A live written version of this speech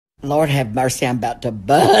Lord have mercy, I'm about to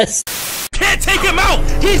bust. Can't take him out.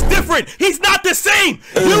 He's different. He's not the same.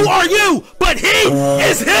 You are you, but he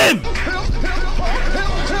is him.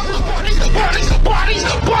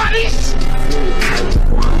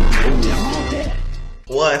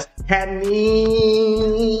 What's happening?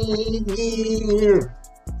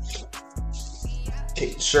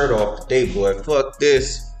 Take the shirt off today, boy. Fuck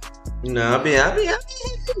this. You know, I be in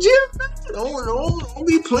the gym. Don't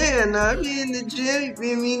be playing now. I be in the gym. You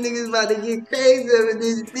feel me? Niggas about to get crazy over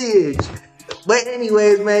this bitch. But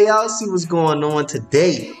anyways, man, y'all see what's going on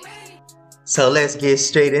today. So let's get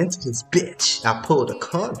straight into this bitch. I pulled a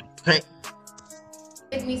condom, right?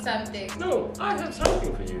 Give me something. No, I have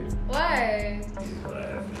something for you. What?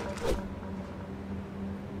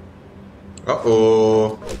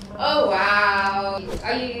 Uh-oh. Oh, wow.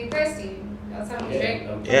 Are you thirsty? Or something to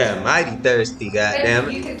drink? Yeah, mighty thirsty,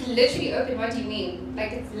 goddammit. You could literally open. What do you mean?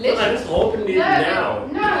 Like, it's No, literally... I just opened it now.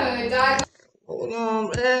 No, dog. Hold on,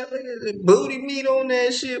 man. Look at the booty meat on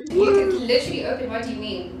that shit. You could literally open. What do you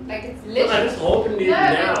mean? Like, it's literally... No, I just opened it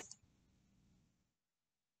now.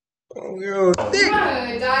 Oh, yo, thick.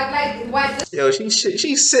 No, dog. Like, what? Yo,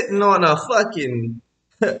 she's sitting on a fucking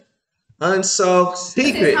unsolved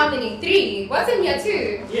secret. This is how many? 3. What's in here,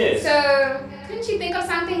 2? Yes. So, couldn't you think of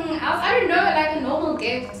something else? I don't know, like a normal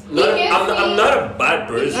gift. No, I'm not a bad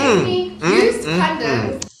person. Used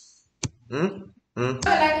condoms.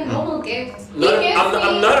 Like a normal gift. No,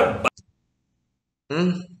 I'm not a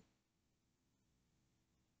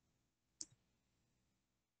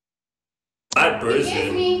bad He person.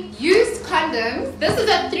 gave me used condoms. This is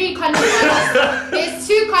a 3 condom box. There's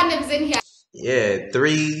 2 condoms in here. Yeah,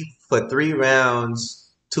 3 for 3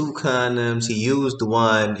 rounds, 2 condoms. He used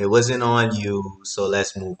 1. It wasn't on you, so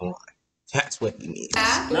let's move on. That's what he needs.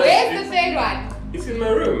 Where's the 3rd one? It's in my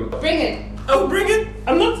room. Bring it. Oh, bring it.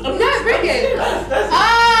 I'm not. No, bring it. That's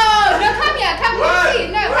Oh, no, come here. Come, let's see.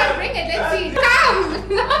 No, come, bring it. Let's see. Come.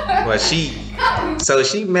 No. Well, so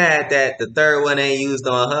she mad that the 3rd one ain't used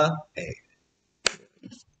on her. Hey.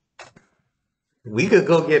 We could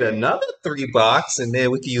go get another 3 box and then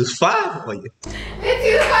we could use 5 on you. Let's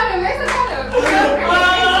use the condom. Where's the condom? No,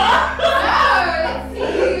 let's see.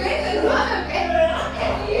 Where's the condom?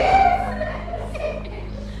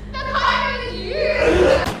 The condom is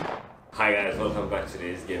used. Hi guys, welcome back to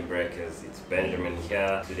today's Game Breakers. It's Benjamin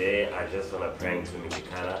here. Today I just want to prank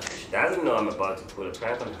Tumikikana. She doesn't know I'm about to pull a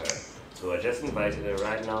prank on her. So I just invited her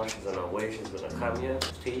right now. She's on her way. She's gonna come here.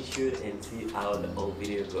 Stay tuned and see how the whole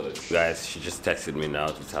video goes. Guys, she just texted me now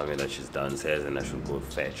to tell me that she's downstairs and I should go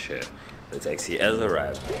fetch her. The taxi has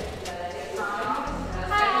arrived.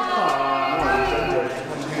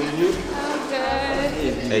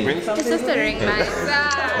 Hey. Bring something? It's just a ring light.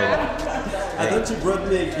 I thought you brought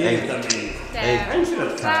me a gift.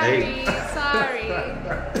 Sorry.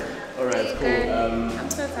 Alright, cool. I'm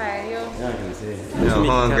so tired, yo. Yeah, I can see. No,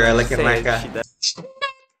 homegirl looking like a...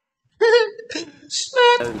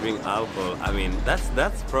 Doesn't drink alcohol. I mean,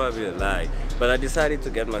 that's probably a lie. But I decided to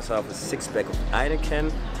get myself a 6-pack of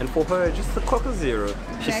Heineken, and for her, just a Coca Zero.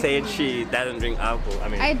 She said she doesn't drink alcohol. I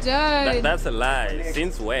mean, I don't. That's a lie.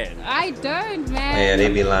 Since when? I don't, man. Yeah,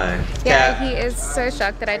 they be lying. Yeah, he is so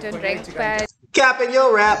shocked that I don't drink, but Capping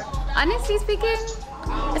your rap. honestly speaking,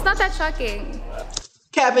 it's not that shocking.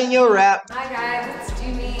 Capping your rap. Hi guys, it's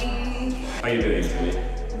Jimmy. How you doing, Jimmy?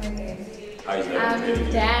 Okay. How you doing?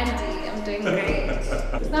 I'm dandy. I'm doing great.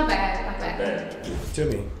 It's not bad, not bad.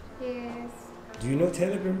 Timmy, Yes. do you know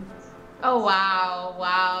Telegram? Oh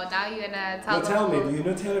wow. Now you're gonna tell No, the tell me, whole- do you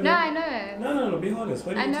know Telegram? No, I know it. No, be honest.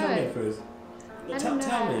 Why I didn't you know tell me it. at first? No, I don't know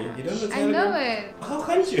tell it. me, you don't know I Telegram? know it. How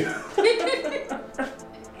can't you?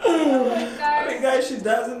 Oh my I mean, gosh. guys, she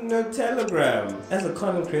doesn't know Telegram. As a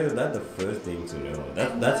content creator, that's the first thing to know.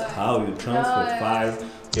 That's how you transfer No. files.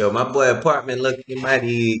 Yo, my boy apartment looking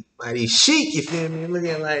mighty chic, you feel me?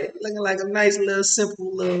 Looking like a nice little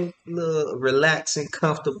simple little relaxing,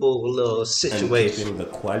 comfortable little And situation. keeping the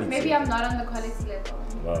quality. Maybe I'm not on the quality level.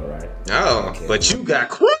 All right. Oh, Okay. but you got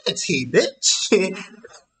quantity, bitch.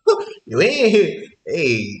 You ain't here.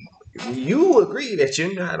 Hey, you agree that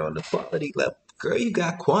you're not on the quality level. Girl, you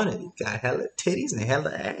got quantity. You got hella titties and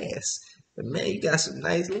hella ass. But man, you got some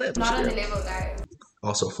nice lips. Not on the Girl. level, guys.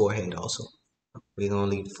 Also forehead also. We're gonna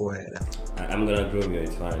leave the forehead out. I'm gonna groom you,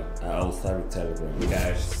 it's fine. I'll start with Telegram.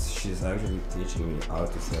 Guys, she's actually teaching me how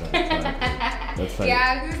to set up Telegram. That's fine.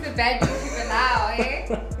 Yeah, who's the bad YouTuber now, eh?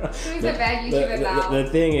 Who's the bad YouTuber now? The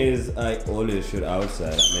thing is, I always shoot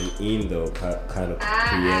outside. I'm an indoor kind of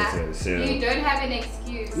creator. So You don't have an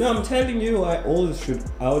excuse. no, I'm telling you, I always shoot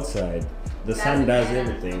outside. The sun Doesn't does matter.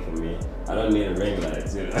 everything for me. I don't need a ring light,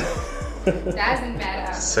 you know. Doesn't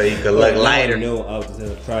matter. So you can look lighter. I know how to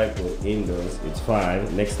set a tripod indoors. It's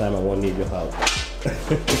fine. Next time I won't need your help.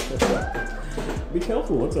 Be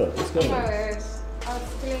careful. What's up? What's going on? I was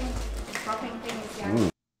feeling dropping things, yeah.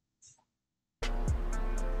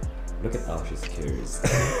 Look at how she's curious.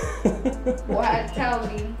 What? Tell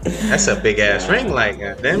me. That's a big ass ring light,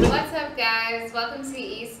 goddammit. What's up, guys? Welcome to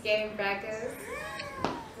East Game Brackets.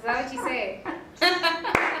 Is that what you say?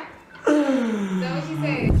 Is that what you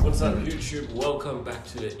say? What's up, YouTube? Welcome back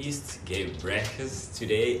to the East Game Brackets.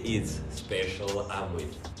 Today is special. I'm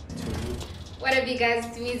with Tumi. What up, you guys?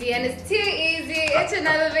 It's Easy and it's too easy. It's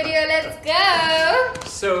another video. Let's go.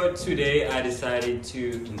 So today I decided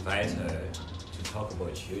to invite her to talk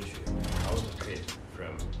about YouTube. How was the trip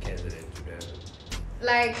from Kensington to Durban?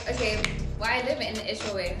 Like, okay, well, I live in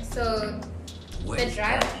Ishowe, so the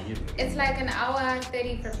drive, it's like an hour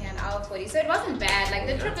 30 from here, an hour 40. So it wasn't bad. Like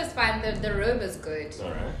the trip is fine. The road was good. All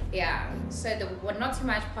right. Yeah. So there were not too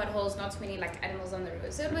much potholes, not too many like animals on the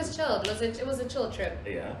road. So it was chill. It was a chill trip.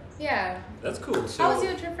 Yeah. Yeah. That's cool. So How was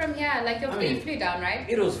your trip from here? Like you flew down, right?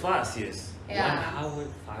 It was fast, yes. Yeah. 1 hour,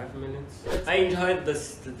 5 minutes. I enjoyed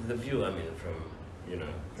the view. I mean, from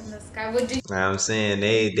From the sky. What did Know what I'm saying?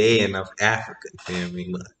 They in Africa, you feel me?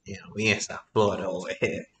 But, you know, we in South Florida over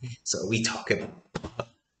here. So we talking,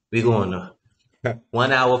 we going to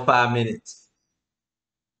 1 hour, 5 minutes.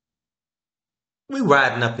 We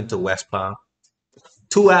riding up into West Palm.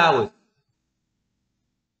 2 hours.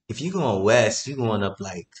 If you going west, you going up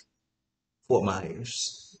like Fort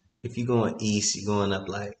Myers. If you going east, you going up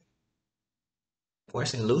like Port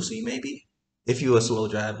St. Lucie, maybe? If you a slow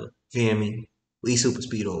driver, feel me? We super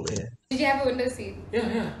speed over here. you have a window seat?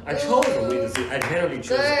 Yeah. I chose the window seat. I generally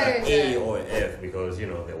choose Good. A or F because they're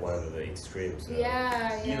one of the extremes. So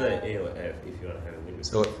Yeah. Either A or F if you want to have a window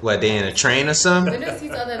seat. So what, they in a train or something? Window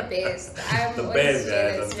seats are the best. I'm The always best,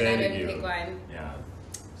 guys. jealous I'm when I telling don't you. pick one. Yeah.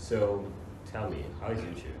 So tell me, how is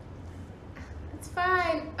YouTube? It's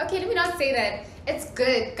fine. Okay, let me not say that. It's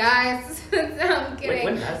good, guys. I'm kidding.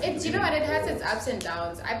 when has it You know what? It has been? its ups and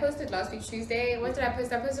downs. I posted last week Tuesday. What did I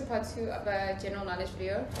post? I posted part 2 of a general knowledge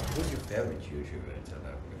video. Who's your favorite YouTuber in South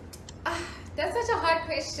Africa? That's such a hard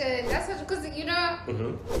question. That's such because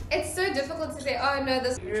it's so difficult to say. Oh no,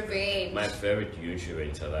 this revenge. My favorite YouTuber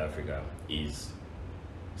in South Africa is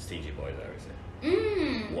Stingy Boys, I would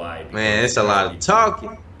say. Why? Because Man, it's a lot of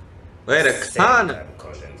talking. Where the same condom? type of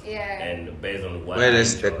content. Yeah. And based on what Where I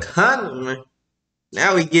is the enjoy. condom, man?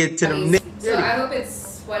 Now we get to the nitty. So I hope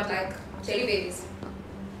it's what like jelly babies.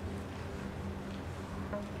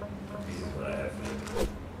 This is what I have for you.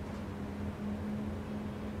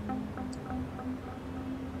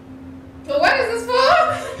 But what is this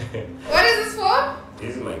for? What is this for?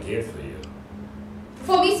 This is my gift for you.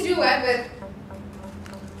 For me to do what with?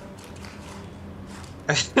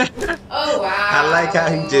 Oh wow. I like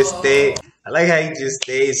how he just stayed. I like how he just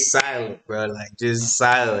stayed silent, bro. Like just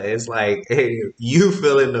silent. It's like, hey, you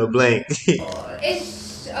fill in the blank.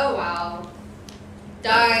 It's oh wow.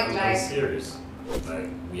 Dog I'm like. serious. Like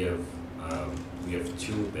we have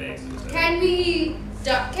 2 bags inside.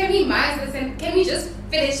 Can we minus this and can we just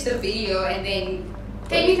finish the video and then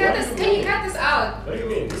can you cut this? Can you cut this out? What do you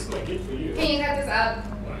mean? This is my gift for you. Can you cut this out?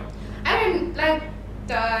 Why? I don't like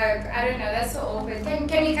dog. I don't know. That's so awkward.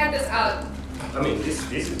 Can you cut this out? I mean,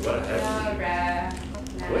 this is what I No, have for you.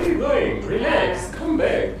 bruh. Where are you going? Relax. Come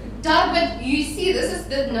back. Dog, but you see, this is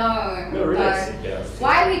the no. No, relax. Dog. Sit down.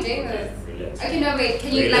 Why are we doing this? Relax. Okay, no, wait.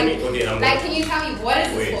 Can you Wait, let me- okay, I'm like? gonna- Can you tell me what is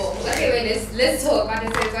this Wait. for? Okay, wait. Let's talk.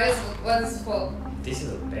 Honestly, what is this for? This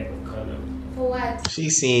is a bag of condom. For what? She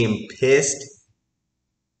seemed pissed,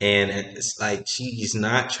 and it's like she's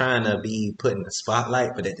not trying to be put in the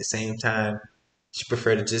spotlight, but at the same time, she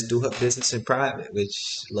preferred to just do her business in private,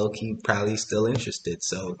 which low key probably still interested.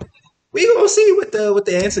 So we gonna see what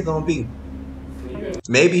the answer gonna be. For you.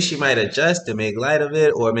 Maybe she might adjust and make light of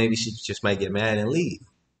it, or maybe she just might get mad and leave,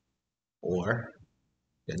 or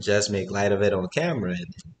just make light of it on camera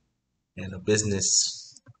and a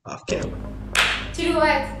business off camera. To do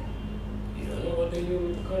what? You don't know what they do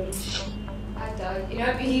with the condom? I don't. You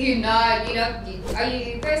know, you not. You know, are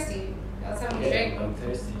you thirsty? Or something to drink? I'm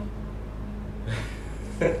thirsty.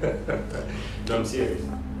 No, I'm serious.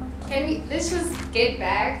 Can we? Let's just get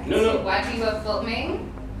back No, to no. what we were filming.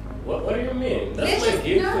 What do you mean? That's Let's my just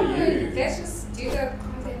gift for you. Let's just do the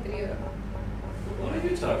content video. What are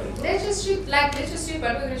you talking about? Let's just shoot. Like, let's just shoot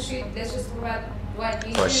what we're gonna shoot. Let's just talk about what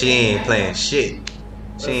you. Or she ain't playing shit.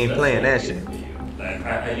 She ain't That's playing my that gift shit. for you. Like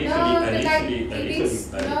I No, but like, it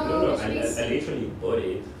means- no, literally bought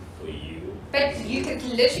it for you But you could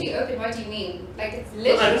literally open. What do you mean? Like it's No,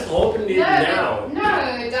 literally. I just opened it now.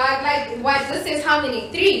 No, dog. Like what? This is how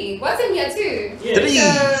many? 3. What's in here too? Yeah. 3.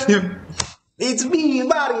 So, It's me,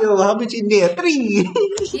 Mario. How much in there? 3.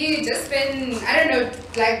 you just been, I don't know,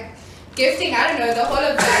 like gifting. I don't know the whole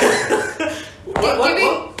of that.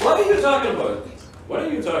 What are you talking about? What are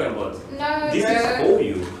you talking about? No, This bro. is for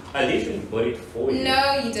you. I literally bought it for you.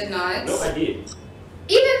 No, you did not. No, I did.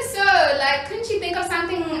 Even so, like, couldn't you think of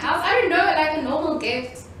something else? I don't know, like a normal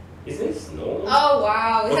gift. Is this normal? Oh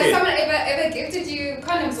wow! Okay. Has someone ever gifted you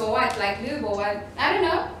condoms or what? Like lube or what? I don't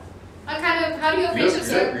know. What kind of? How do your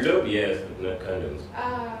friendships work? Lube, yes, but not condoms.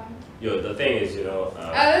 Yo, the thing is, you know.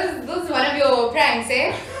 This is one of your pranks,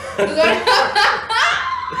 eh? This is one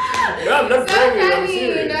No, I'm not so pranking you. I'm funny.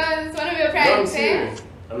 serious. No, it's one of your No, I'm pranks, eh? serious.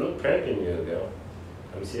 I'm not pranking you, girl.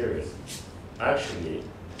 I'm serious. Actually,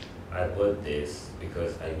 I bought this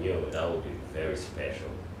because I knew that would be very special.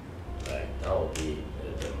 Like, that would be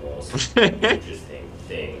the most interesting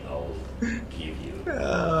thing I will give you.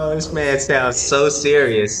 Oh, this man sounds so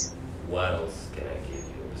serious. What else can I give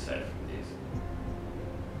you aside from this?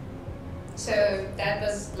 So that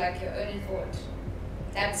was like your only thought.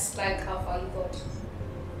 That's like how far you thought.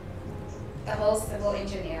 The whole civil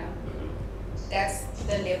engineer. That's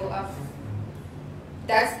the level of.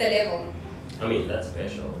 That's the level. I mean, that's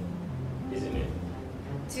special, isn't it?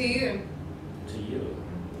 To you. To you.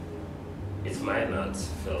 It might not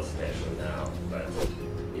feel special now, but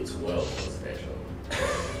it will feel special.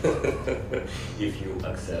 If you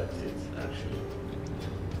accept it, actually.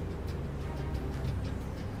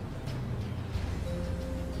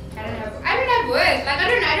 I don't have words. Like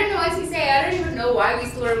I don't know what to say. I don't even know why we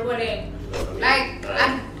still recording. Like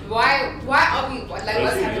why are we like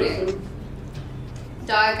what's happening?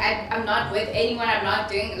 Dog, I'm not with anyone. I'm not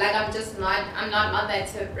doing like I'm not on that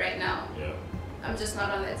tip right now. Yeah. I'm just not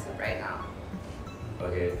on that tip right now.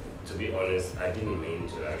 Okay, to be honest, I didn't mean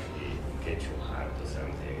to actually get you hyped or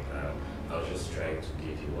something. I was just trying to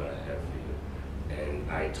give you what I have for you. And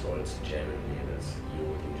I thought genuinely that you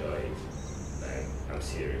would enjoy it. Like, I'm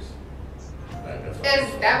serious. Like, that's what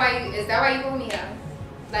Is that why you called me here?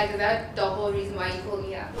 Like is that the whole reason why you called me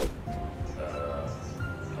here?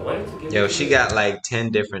 I wanted to give Yo, you she got like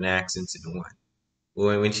 10 different accents in one.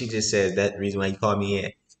 When she just says that reason why you called me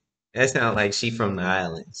in, that sounds like she from the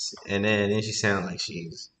islands. And then she sounds like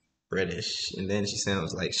she's British. And then she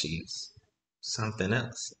sounds like she's something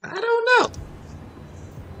else. I don't know.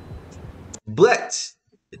 But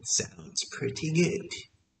it sounds pretty good.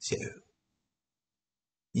 So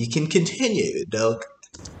you can continue, dog.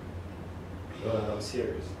 No, I'm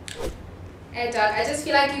serious. Hey dog, I just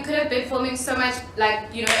feel like you could have been filming so much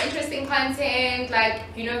like, you know, interesting content, like,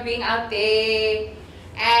 you know, being out there.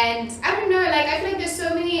 And I don't know, like I feel like there's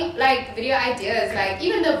so many like video ideas. Like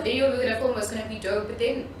even the video we were gonna film was gonna be dope, but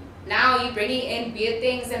then now you're bringing in weird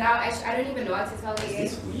things, and now I don't even know what to tell you.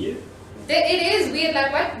 Is this weird? It is weird.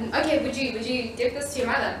 Like what? Okay, would you give this to your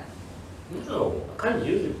mother? No, I can't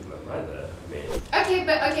use it for my mother. I mean,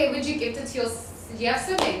 Okay, would you give it to your? Do you have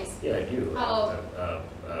siblings? yeah, I do. How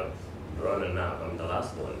old? Running up. I'm the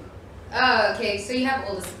last one. Oh, okay. So you have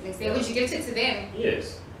all the siblings there. Would you give it to them?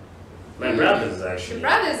 Yes. My brothers actually. Your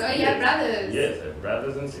brothers? Oh, you have brothers. Yes, I have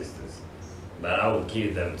brothers and sisters. But I will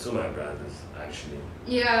give them to my brothers actually,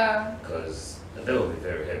 Yeah. because they will be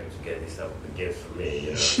very happy to get this type of a gift from me. You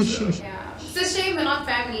know. So. Yeah. It's a shame we're not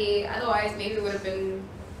family. Otherwise, maybe it would have been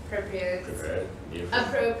appropriate. Right? Beautiful.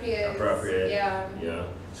 Appropriate. Yeah. Yeah.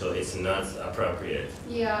 So it's not appropriate.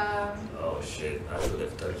 Yeah. Oh shit! I should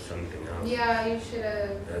have touched something else. Yeah, you should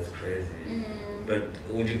have. That's crazy. Mm. But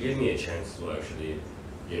would you give me a chance to actually,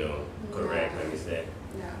 you know, correct my mistake?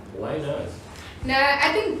 No. Why not? No,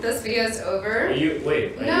 I think this video is over. Are you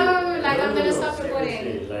wait? Are No, you, like I'm gonna no, stop recording.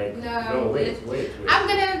 seriously, Like No. wait. I'm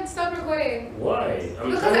gonna stop recording. Why? I'm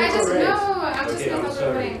Because trying I to just correct. know. I'm just Okay, gonna I'm stop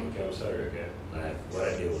sorry. recording. Okay, I'm sorry. Okay, like what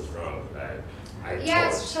I did was wrong. I Yeah,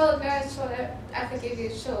 thought. it's chilled. No, it's chilled. I forgive you,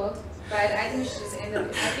 it's chilled. But I think we should just end it.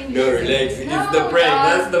 I think we No, should relax. end it. It's the prank. dog.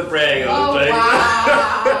 That's the prank. Oh I'm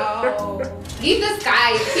wow! Leave this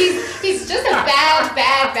guy. He's just a bad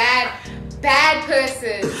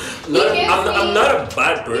person. I'm not a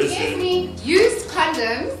bad He gives person. me used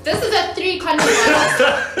condoms. This is a 3 condom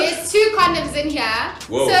box. There's 2 condoms in here.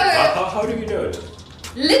 Whoa. So How do you know it?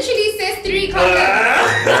 literally says 3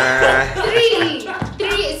 condoms. 3.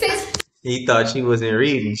 It says He thought she wasn't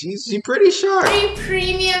reading. She pretty sharp. 3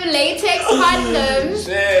 premium latex condoms.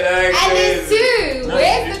 Shit, And there's 2. No,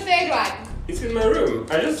 Where's the 3rd one? It's in my room.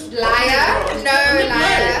 I just Liar. I'm No, not liar.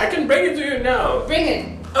 lying. I can bring it to you now. Bring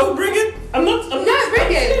it. Oh, bring it. I'm No, bring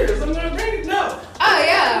I'm it. serious. I'm gonna bring it now. Oh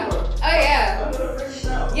yeah. Oh yeah. I'm gonna bring it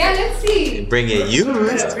now. Yeah, let's see. Bring it used. Gonna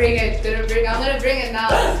bring it. I'm gonna bring it now.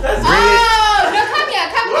 Bring it. No, come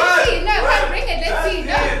here. Come, let's see. No, come, bring it. Let's see.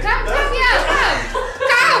 No, come here.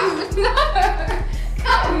 Come. No.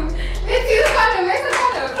 Come. Let's see the condom. Where's the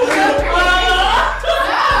condom? No,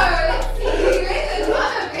 let's see. Where's the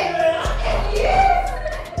condom? Yes.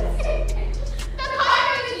 The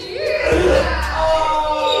condom is used.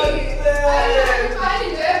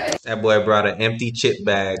 That boy brought an empty chip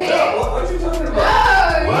bag. What you talking about?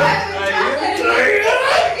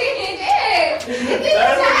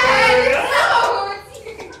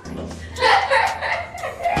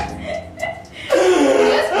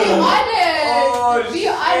 Be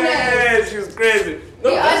honest. She was crazy. No,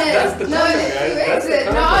 Be honest. that's the condom, guys. That's the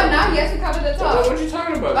condom. No, now he has to cover the top. What are you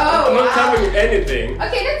talking about? Oh, I'm not wow. covering anything.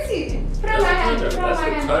 Okay, let's see. Put it on my hand. Put it on That's my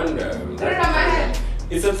the hand. condom. Put it on my hand.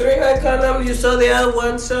 It's a 3-night condom. You saw the other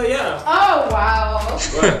one, so yeah. Oh, wow.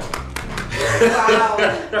 What?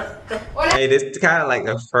 Wow. Hey, this is kind of like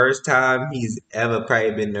the first time he's ever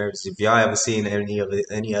probably been nervous. If y'all ever seen any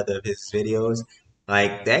other of his videos,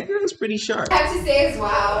 like that girl's pretty sharp. I have to say is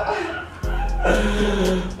wow.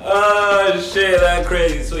 Oh shit, that's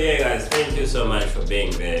crazy. So yeah guys, thank you so much for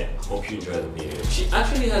being there. Hope you enjoyed the video. She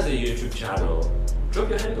actually has a YouTube channel. Drop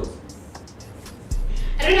your handles.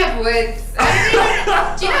 I don't have words.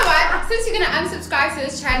 Do you know what? Since you're gonna unsubscribe to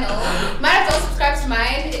this channel, might as well subscribe to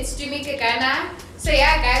mine. It's Jimmy Kagana. So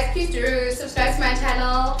yeah guys, please do subscribe to my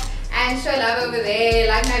channel and show love over there.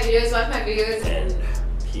 Like my videos, watch my videos. And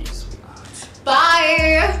peace. We out.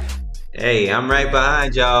 Bye. Hey, I'm right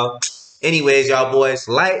behind y'all. Anyways, y'all boys,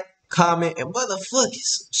 like, comment, and motherfucking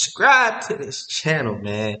subscribe to this channel,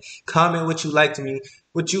 man. Comment what you like to me,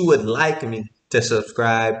 what you would like me to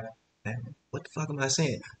subscribe. What the fuck am I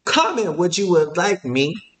saying? Comment what you would like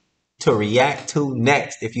me to react to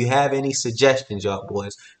next. If you have any suggestions, y'all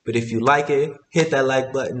boys. But if you like it, hit that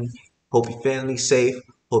like button. Hope your family's safe.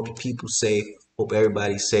 Hope your people safe. Hope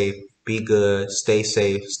everybody's safe. Be good. Stay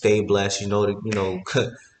safe. Stay blessed. You know,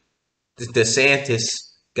 DeSantis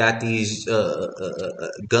got these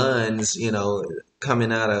guns,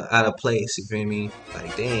 coming out of place. You feel me?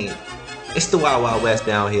 Like, dang, it's the Wild Wild West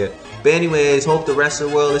down here. But anyways, hope the rest of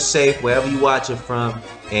the world is safe wherever you watch it from.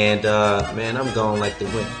 And man, I'm going like the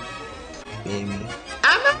winner. Feel me?